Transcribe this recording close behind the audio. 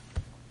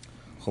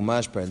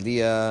Chumash para el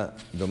día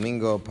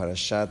domingo,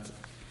 Parashat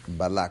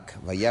Balak.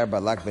 Vayar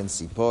Balak ben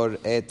Zippor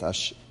et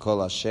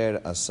kol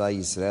asher asa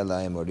Israel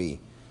Emori.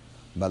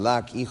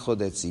 Balak, hijo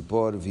de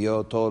Zippor,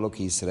 vio todo lo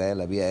que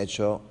Israel había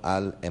hecho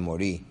al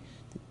Emori.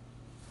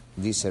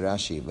 Dice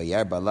Rashi,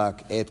 Vayar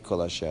Balak et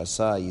kol asher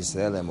asa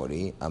Israel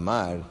Emori.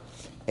 Amar,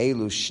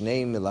 Eilu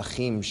shnei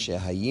melachim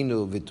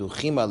shehayinu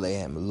vituchim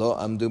alehem lo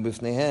amdu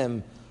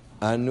bifnehem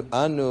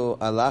anu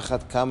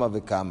alachat kama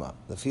vekama.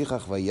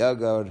 Lefichach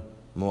vayagar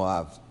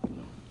Moab.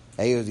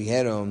 Ellos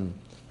dijeron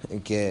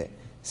que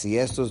si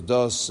estos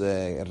dos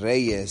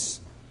reyes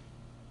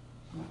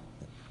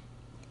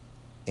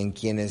en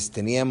quienes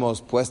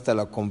teníamos puesta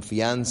la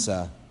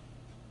confianza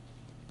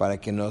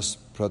para que nos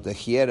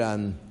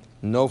protegieran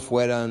no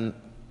fueron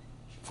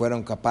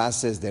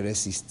capaces de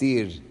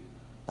resistir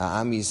a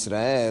Am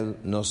Israel,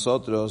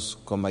 nosotros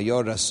con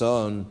mayor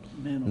razón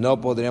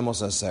no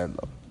podremos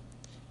hacerlo.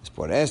 Es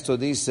por esto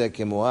dice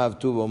que Moab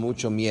tuvo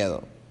mucho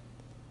miedo.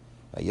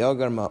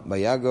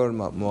 Vayagar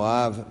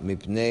Moab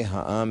mipnei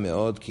ha'am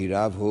meod ki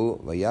rav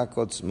hu,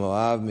 vayakotz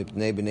Moab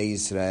mipnei bnei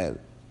Israel.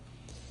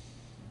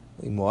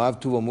 Y Moab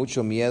tuvo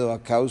mucho miedo a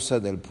causa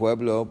del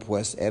pueblo,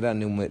 pues era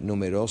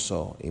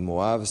numeroso. Y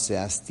Moab se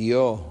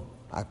hastió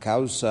a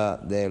causa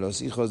de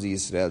los hijos de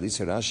Israel.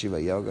 Dice Rashi,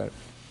 Vayagar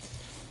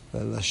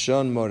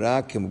lashon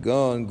mora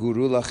kemgon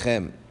guru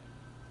lachem.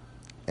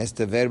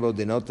 Este verbo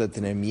denota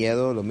tener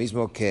miedo, lo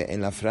mismo que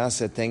en la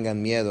frase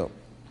tengan miedo.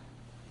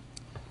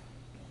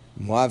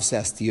 Moab se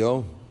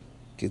hastió,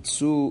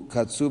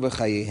 katsu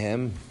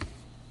bechayehem.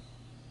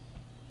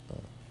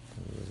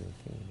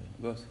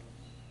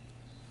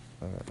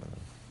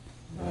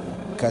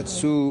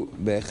 Katsu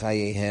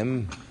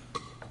bechayehem.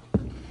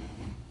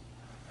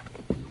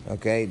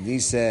 Okay,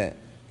 dice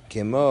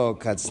kemo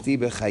katzti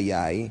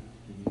bechayai,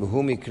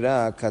 v'hu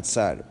mikra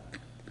katzar.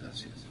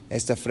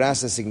 Esta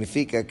frase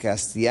significa que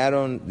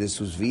hastiaron de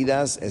sus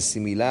vidas, es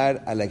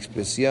similar a la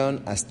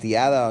expresión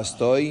hastiada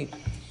estoy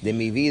de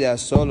mi vida,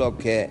 solo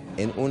que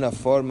en una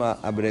forma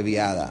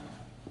abreviada.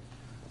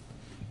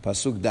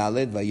 Pasuk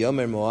Dalet,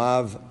 Vayomer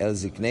Moab el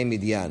Ziknei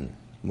Midian.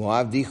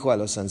 Moab dijo a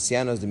los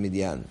ancianos de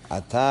Midian,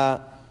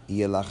 Ata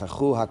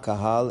yelachachu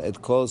hakahal et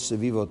kol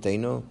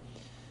sevivotenu,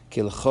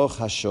 kilchoch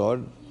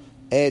hashor,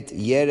 et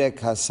yerek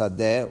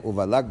hasadeh,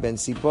 uvalak ben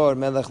Zippor,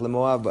 melech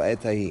lemoab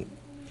ba'et hahi.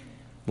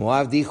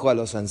 Moab dijo a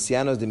los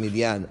ancianos de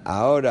Midian,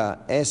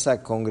 ahora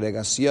esa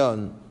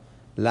congregación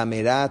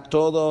lamerá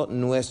todos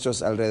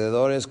nuestros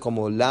alrededores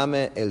como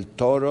lame el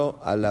toro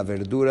a la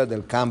verdura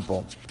del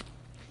campo.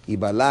 Y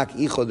Balak,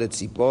 hijo de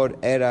Zippor,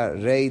 era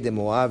rey de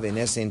Moab en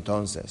ese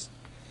entonces.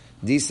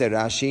 Dice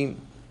Rashi,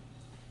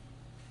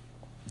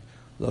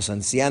 los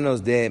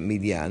ancianos de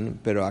Midian,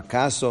 pero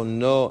 ¿acaso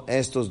no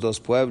estos dos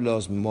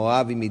pueblos,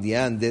 Moab y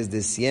Midian,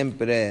 desde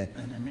siempre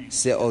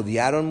se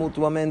odiaron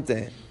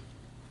mutuamente?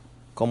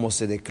 Como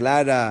se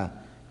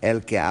declara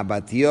el que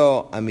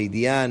abatió a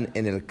Midian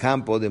en el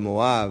campo de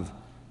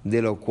Moab,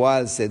 de lo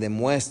cual se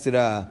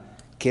demuestra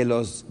que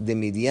los de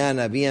Midian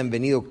habían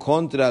venido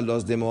contra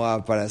los de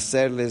Moab para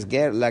hacerles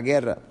la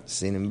guerra.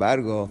 Sin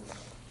embargo,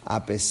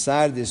 a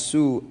pesar de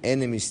su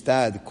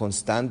enemistad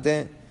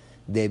constante,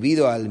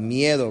 debido al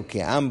miedo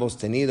que ambos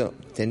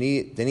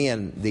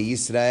tenían de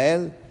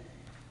Israel,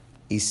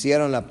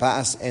 hicieron la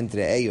paz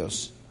entre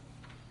ellos.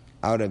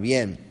 Ahora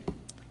bien,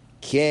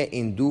 ¿qué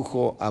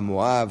indujo a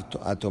Moab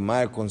a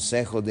tomar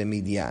consejo de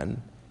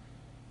Midian?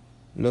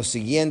 Lo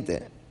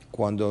siguiente: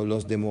 cuando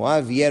los de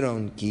Moab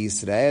vieron que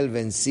Israel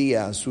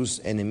vencía a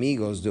sus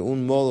enemigos de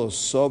un modo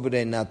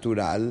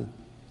sobrenatural,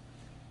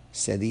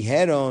 se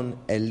dijeron,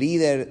 el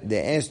líder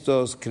de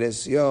estos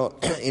creció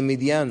en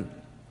Midian.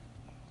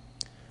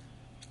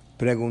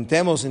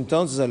 Preguntemos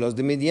entonces a los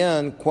de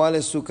Midian cuál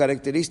es su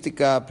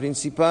característica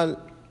principal.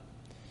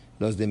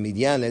 Los de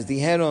Midian les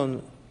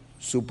dijeron,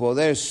 su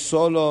poder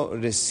solo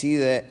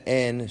reside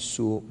en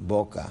su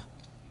boca.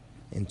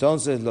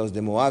 Entonces los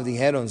de Moab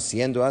dijeron,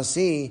 siendo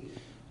así,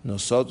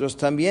 nosotros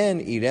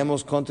también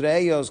iremos contra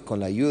ellos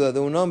con la ayuda de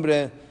un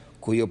hombre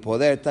cuyo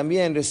poder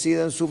también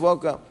reside en su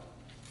boca.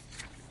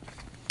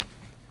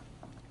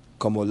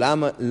 Como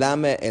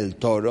lame el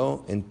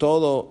toro, en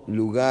todo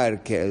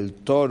lugar que el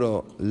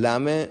toro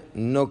lame,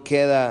 no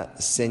queda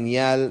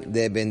señal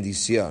de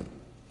bendición.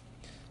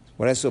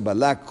 Por eso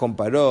Balak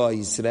comparó a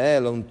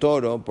Israel a un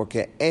toro,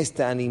 porque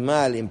este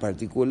animal en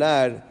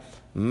particular,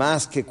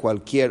 más que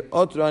cualquier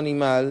otro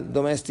animal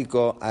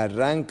doméstico,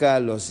 arranca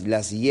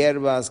las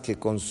hierbas que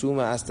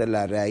consuma hasta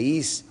la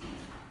raíz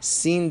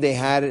sin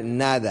dejar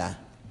nada.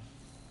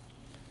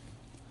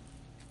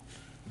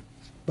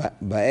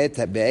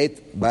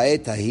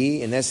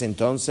 Baetahi, en ese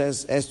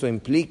entonces, esto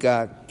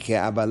implica que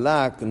a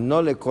Balak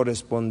no le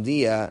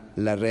correspondía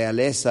la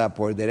realeza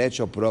por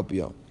derecho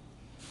propio.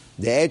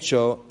 De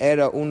hecho,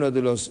 era uno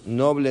de los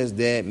nobles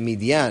de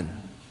Midian.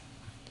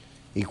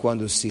 Y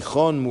cuando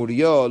Sihón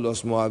murió,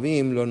 los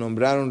Moabim lo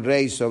nombraron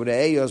rey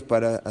sobre ellos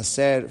para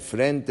hacer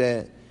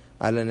frente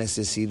a la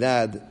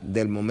necesidad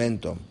del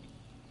momento.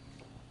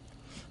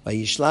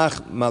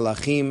 Vayishlach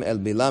malachim el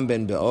Bilam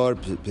ben Beor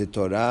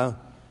Petorah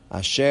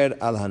asher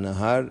al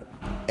hanahar,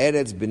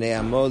 eretz bnei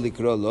amo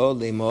likro lo,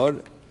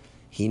 lemor,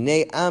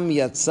 hine am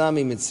yatsa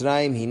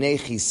mimitzrayim, hine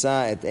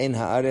chisa et en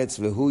haaretz,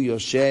 vehu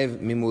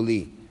yoshev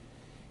mimuli.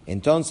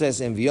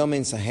 Entonces envió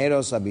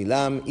mensajeros a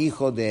Bilam,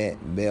 hijo de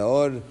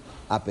Beor,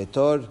 a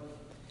Petor,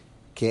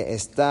 que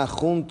está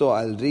junto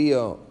al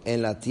río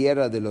en la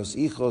tierra de los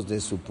hijos de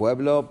su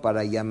pueblo,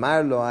 para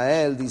llamarlo a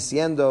él,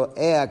 diciendo: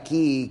 he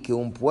aquí que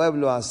un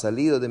pueblo ha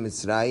salido de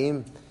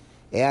Mitzrayim,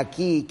 he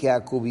aquí que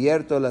ha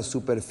cubierto la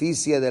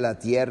superficie de la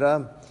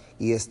tierra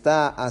y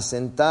está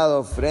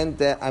asentado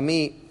frente a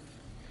mí.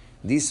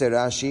 Dice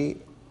Rashi,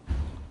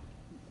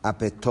 a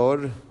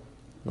Petor,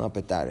 no a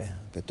Petare,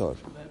 Petor.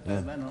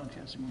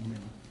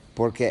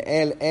 Porque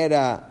él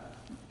era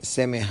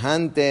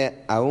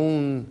semejante a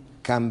un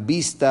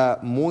cambista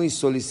muy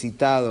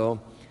solicitado,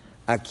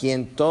 a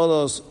quien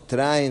todos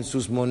traen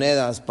sus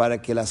monedas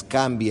para que las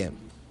cambie.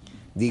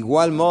 De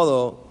igual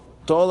modo,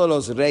 todos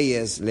los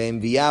reyes le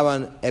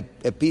enviaban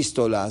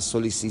epístolas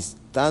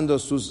solicitando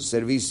sus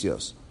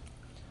servicios.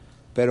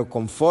 Pero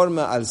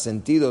conforme al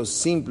sentido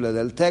simple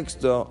del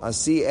texto,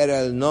 así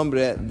era el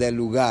nombre del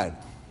lugar.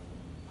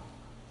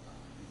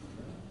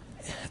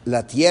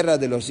 La tierra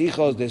de los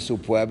hijos de su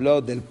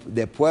pueblo, del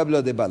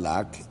pueblo de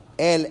Balac.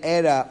 Él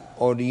era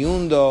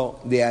oriundo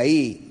de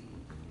ahí,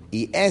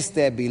 y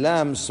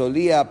Bilam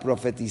solía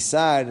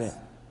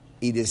profetizar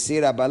y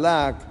decir a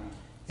Balac: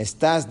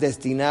 estás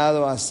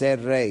destinado a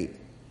ser rey.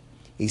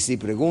 Y si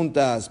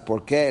preguntas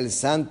por qué el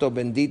santo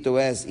bendito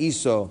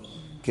hizo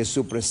que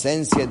su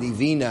presencia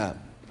divina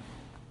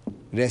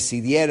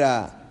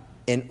residiera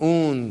en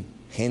un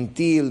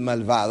gentil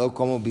malvado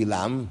como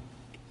Bilam,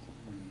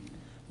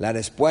 la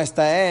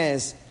respuesta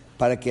es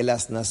para que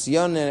las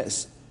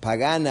naciones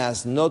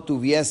paganas no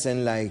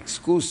tuviesen la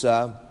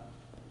excusa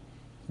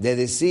de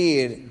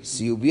decir: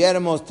 si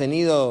hubiéramos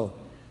tenido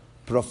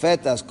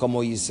profetas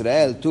como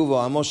Israel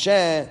tuvo a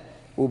Moshe,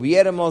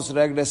 hubiéramos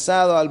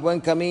regresado al buen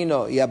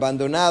camino y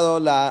abandonado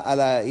a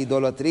la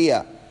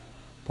idolatría.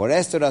 Por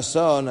esta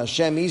razón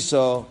Hashem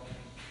hizo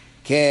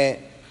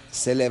que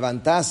se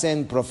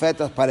levantasen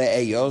profetas para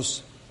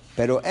ellos,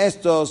 pero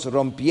estos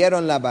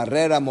rompieron la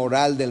barrera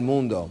moral del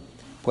mundo,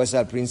 pues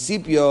al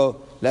principio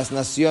las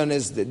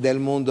naciones del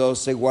mundo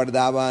se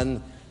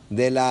guardaban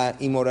de la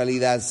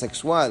inmoralidad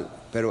sexual,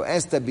 pero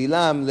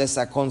Bilam les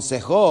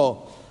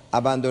aconsejó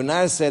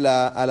abandonarse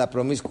a la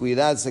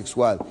promiscuidad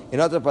sexual. En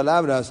otras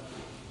palabras,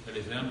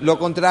 lo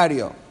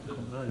contrario.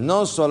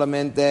 No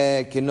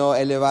solamente que no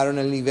elevaron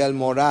el nivel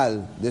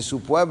moral de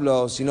su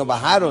pueblo, sino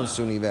bajaron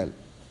su nivel.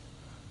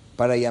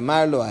 Para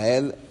llamarlo a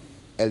él,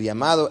 el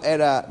llamado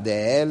era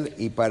de él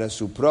y para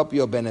su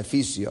propio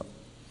beneficio,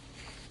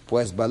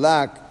 pues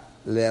Balac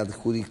le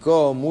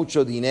adjudicó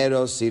mucho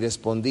dinero si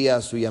respondía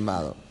a su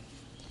llamado.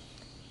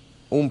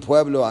 Un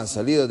pueblo ha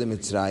salido de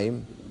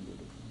Mitzrayim,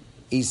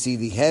 y si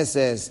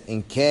dijeses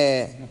en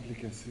qué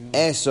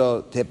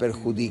eso te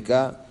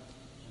perjudica,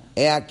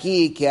 he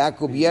aquí que ha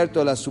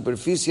cubierto la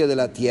superficie de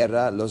la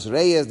tierra. Los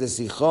reyes de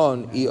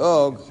Sihón y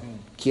Og,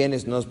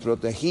 quienes nos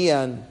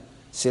protegían,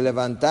 se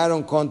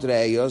levantaron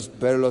contra ellos,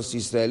 pero los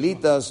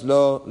israelitas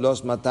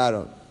los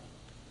mataron.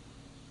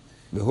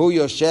 Vehu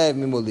Yoshev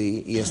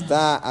Mimuli, y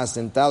está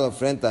asentado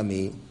frente a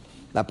mí.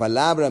 La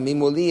palabra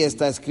Mimuli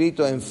está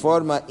escrito en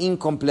forma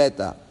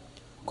incompleta.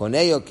 Con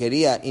ello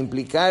quería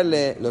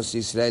implicarle: los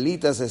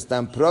israelitas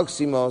están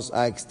próximos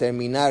a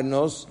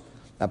exterminarnos.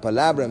 La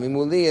palabra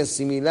Mimuli es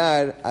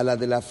similar a la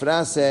de la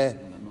frase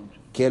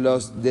que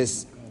los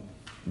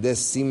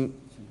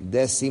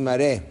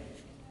decimaré.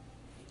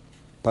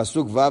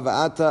 Pasuk Vav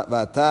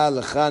Va'ata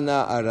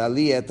lechana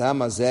arali et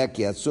hamazeh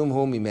ki atzum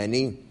hu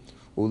mimeni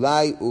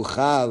ulai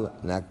uchal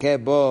nakeh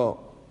bo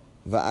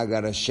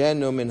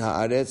va'agarashenu min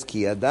haaretz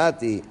ki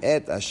yadati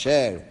et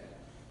asher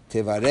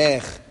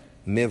tevarech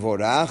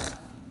mevorach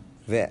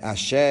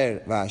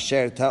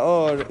ve'asher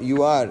taor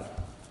yuar.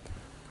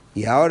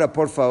 Y ahora,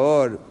 por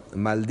favor,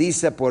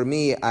 maldice por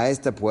mí a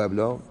este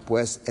pueblo,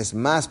 pues es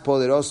más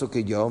poderoso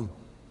que yo.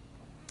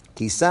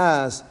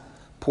 Quizás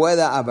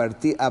pueda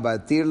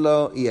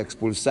abatirlo y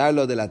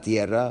expulsarlo de la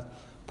tierra,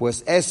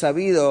 pues he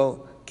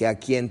sabido que a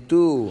quien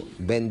tú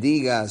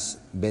bendigas,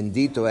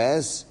 bendito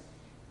es,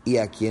 y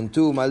a quien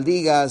tú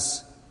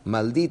maldigas,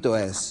 maldito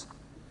es.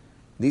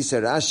 Dice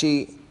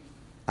Rashi,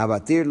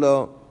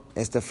 abatirlo,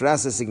 esta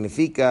frase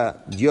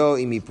significa: yo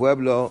y mi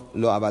pueblo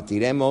lo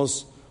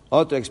abatiremos.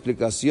 Otra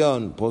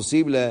explicación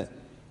posible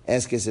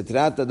es que se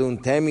trata de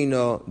un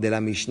término de la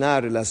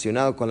Mishnah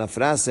relacionado con la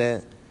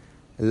frase: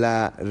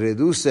 la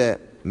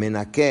reduce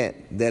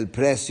menaqué del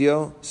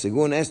precio.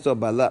 Según esto,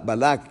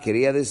 Balak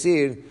quería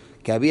decir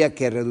que había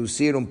que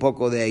reducir un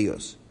poco de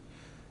ellos.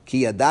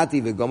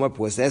 Kiyadati vegomer,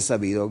 pues es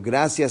sabido,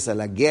 gracias a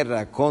la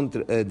guerra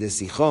de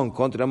Sihón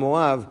contra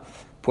Moab,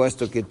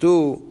 puesto que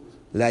tú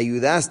le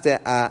ayudaste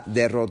a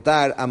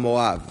derrotar a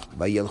Moab.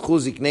 Vayelchu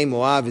ziknei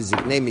Moab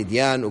ziknei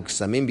Midian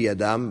uksamim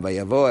biadam,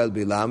 vayavo el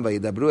Bilam,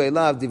 vayidabru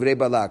elav divrei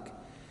Balak.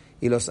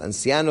 Y los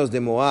ancianos de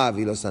Moab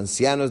y los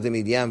ancianos de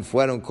Midian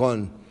fueron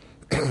con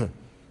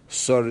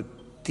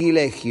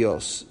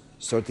sortilegios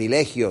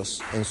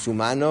en su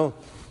mano,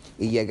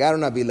 y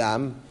llegaron a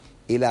Bilam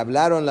y le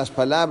hablaron las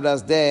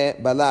palabras de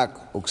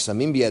Balak,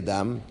 Uksamim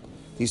biadam,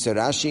 dice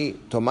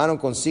Rashi, tomaron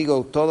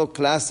consigo toda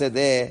clase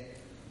de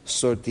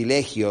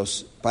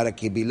sortilegios para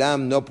que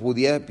Bilam no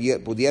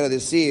pudiera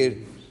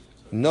decir,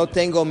 no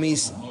tengo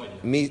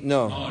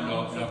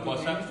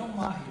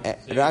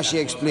Rashi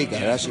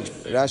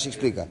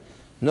explica,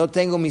 no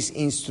tengo mis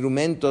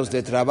instrumentos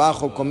de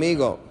trabajo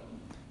conmigo,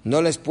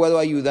 no les puedo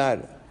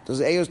ayudar.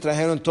 Entonces ellos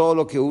trajeron todo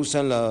lo que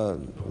usan los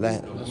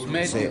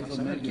medios. Sí.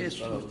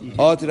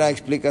 Otra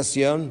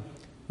explicación,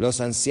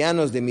 los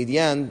ancianos de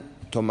Midian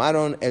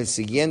tomaron el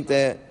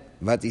siguiente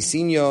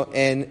vaticinio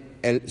en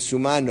su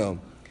mano.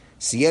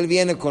 Si él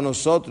viene con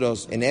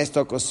nosotros en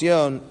esta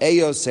ocasión,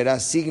 ellos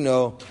será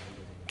signo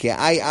que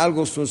hay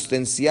algo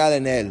sustancial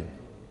en él.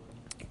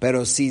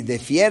 Pero si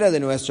difiere de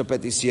nuestra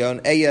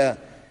petición, ellos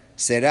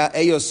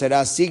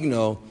será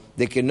signo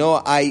de que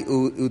no hay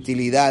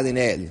utilidad en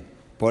él.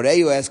 Por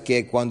ello es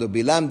que cuando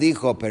Bilam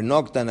dijo,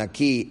 pernoctan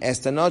aquí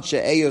esta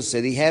noche, ellos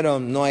se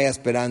dijeron, no hay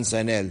esperanza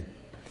en él.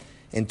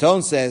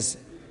 Entonces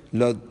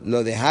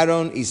lo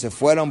dejaron y se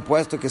fueron,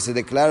 puesto que se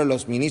declaró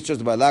los ministros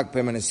de Balak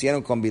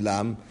permanecieron con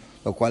Bilam,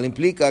 lo cual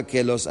implica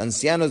que los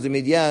ancianos de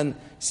Midian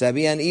se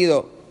habían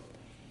ido.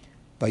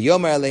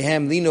 Vayomer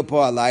alehem linu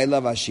po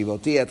alayla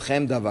vashivoti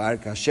etchem davar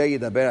kasher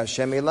yidaber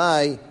Hashem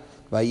elai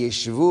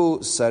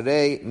vayeshvu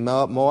sarei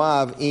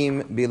Moab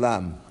im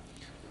Bilam.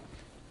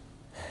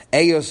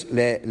 Él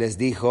les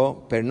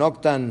dijo,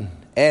 pernoctan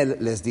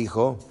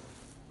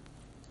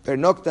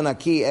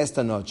aquí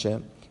esta noche,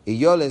 y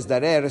yo les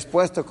daré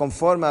respuesta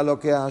conforme a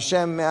lo que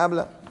Hashem me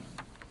habla.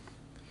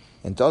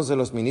 Entonces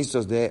los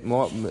ministros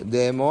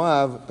de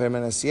Moab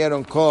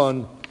permanecieron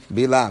con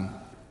Bilam.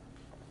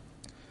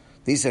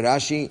 Dice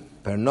Rashi,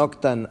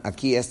 pernoctan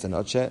aquí esta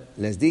noche.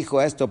 Les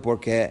dijo esto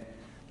porque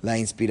la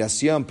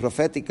inspiración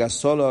profética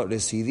solo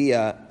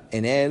residía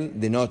en él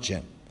de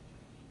noche.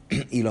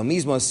 Y lo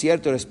mismo es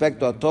cierto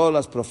respecto a todos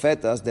los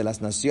profetas de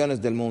las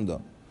naciones del mundo.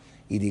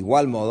 Y de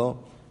igual modo,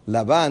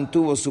 Labán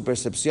tuvo su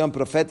percepción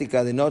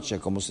profética de noche,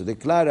 como se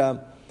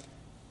declara,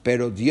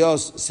 pero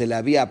Dios se le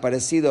había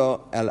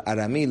aparecido al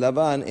aramí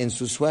Labán en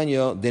su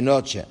sueño de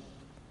noche,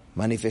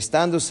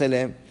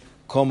 manifestándosele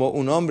como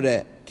un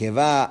hombre que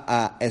va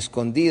a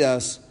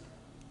escondidas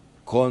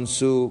con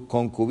su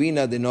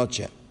concubina de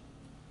noche.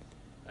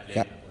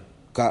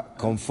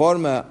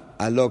 Conforme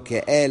a lo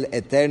que el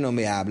Eterno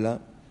me hable,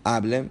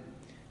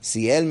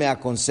 si él me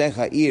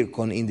aconseja ir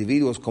con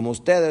individuos como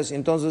ustedes,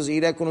 entonces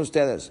iré con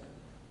ustedes.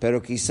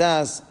 Pero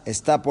quizás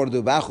está por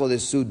debajo de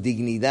su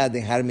dignidad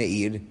dejarme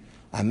ir,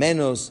 a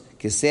menos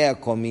que sea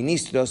con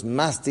ministros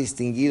más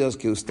distinguidos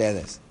que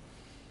ustedes.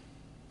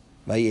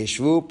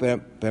 Vayeshvu,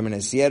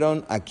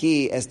 permanecieron.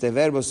 Aquí este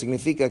verbo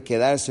significa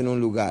quedarse en un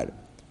lugar.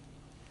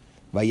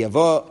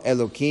 Vayavo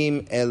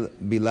Elokim el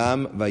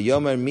Bilam,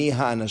 vayomer mi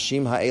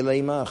ha'anashim ha'ela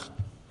imach.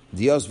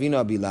 Dios vino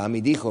a Bilam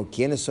y dijo,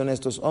 ¿quiénes son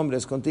estos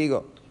hombres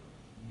contigo?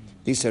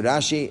 Dice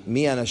Rashi,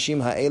 mi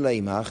anashim ha'ela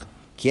imach,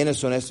 ¿quiénes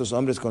son estos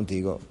hombres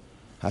contigo?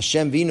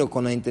 Hashem vino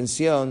con la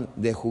intención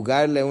de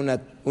jugarle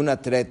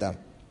una treta,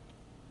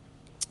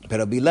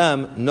 pero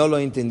Bilam no lo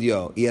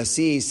entendió, y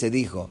así se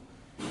dijo.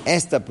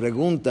 Esta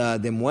pregunta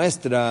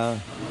demuestra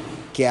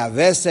que a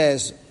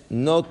veces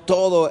no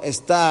todo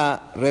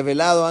está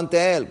revelado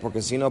ante él,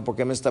 porque si no, ¿por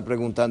qué me está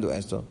preguntando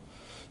esto?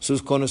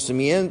 Su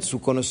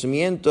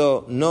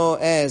conocimiento no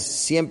es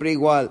siempre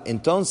igual.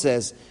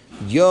 Entonces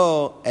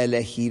yo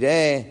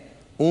elegiré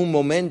un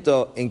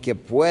momento en que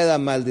pueda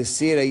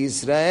maldecir a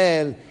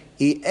Israel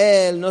y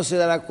él no se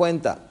dará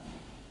cuenta.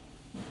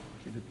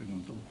 ¿Qué le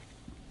preguntó?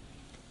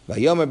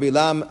 Vayomer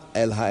Bilam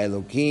el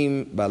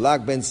Haelokim,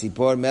 Balak ben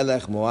Zippor,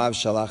 Melech Moab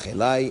Shalach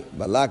Elai.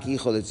 Balak,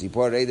 hijo de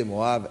Zippor, rey de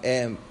Moab,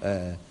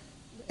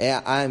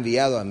 ha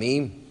enviado a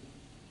mí.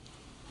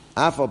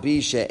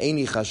 Aunque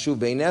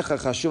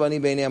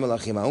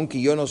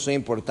yo no soy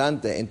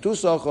importante en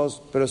tus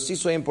ojos, pero sí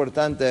soy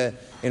importante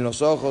en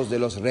los ojos de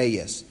los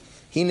reyes.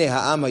 He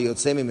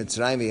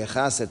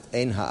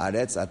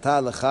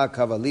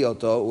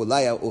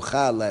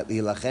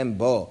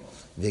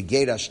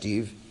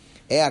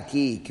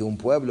aquí que un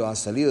pueblo ha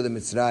salido de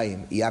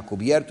Mitzrayim y ha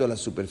cubierto la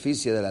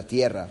superficie de la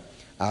tierra.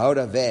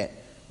 Ahora ve,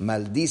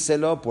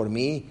 maldícelo por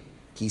mí,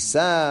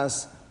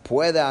 quizás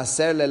pueda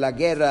hacerle la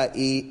guerra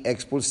y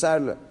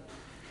expulsarlo.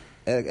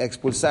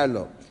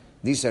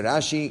 Dice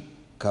Rashi,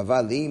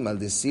 Kavali,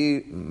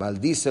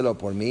 maldícelo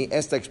por mí.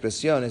 Esta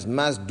expresión es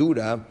más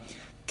dura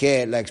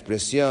que la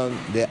expresión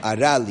de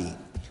Arali,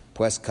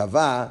 pues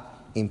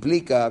Kavá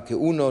implica que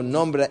uno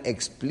nombra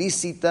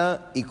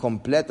explícita y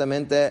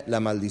completamente la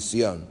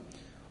maldición,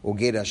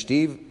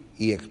 Ugerashtiv,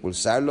 y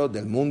expulsarlo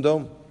del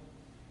mundo.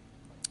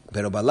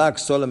 Pero Balak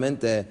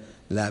solamente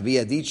le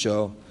había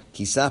dicho,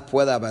 quizás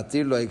pueda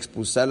abatirlo y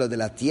expulsarlo de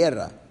la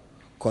tierra,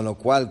 con lo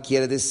cual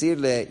quiere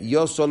decirle,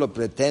 yo solo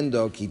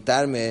pretendo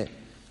quitarme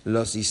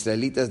los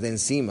israelitas de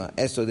encima.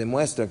 Esto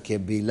demuestra que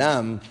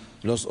Bilam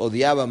los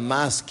odiaba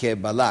más que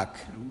Balak.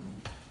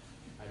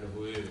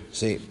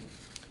 Sí.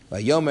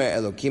 Vayomer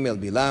Elokim el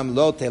Bilam,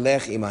 lo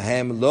telech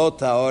imahem, lo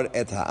taor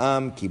et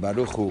ha'am, ki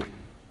baruch hu.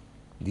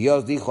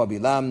 Dios dijo a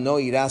Bilam, no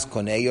irás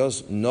con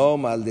ellos, no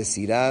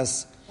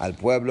maldecirás al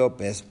pueblo,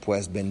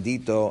 pues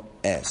bendito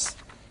es.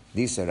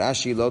 Dice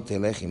Rashi, lo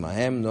telech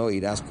imahem, no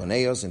irás con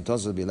ellos.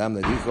 Entonces Bilam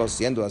le dijo,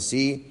 siendo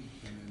así,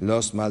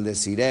 los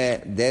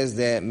maldeciré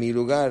desde mi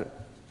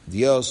lugar.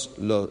 Dios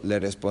le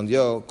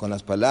respondió con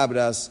las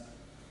palabras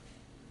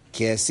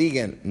que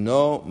siguen,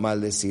 no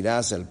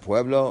maldecirás al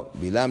pueblo.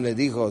 Bilam le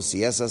dijo,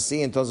 si es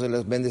así, entonces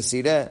les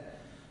bendeciré.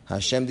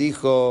 Hashem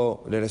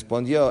le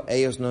respondió,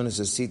 ellos no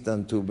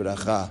necesitan tu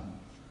brajá,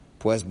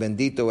 pues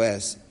bendito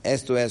es.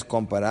 Esto es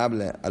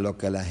comparable a lo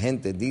que la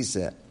gente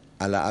dice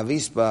a la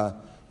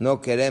avispa, no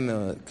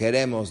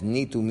queremos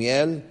ni tu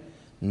miel,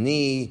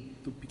 ni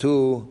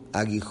tu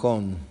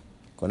aguijón.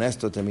 Con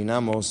esto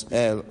terminamos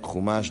el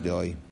Jumash de hoy.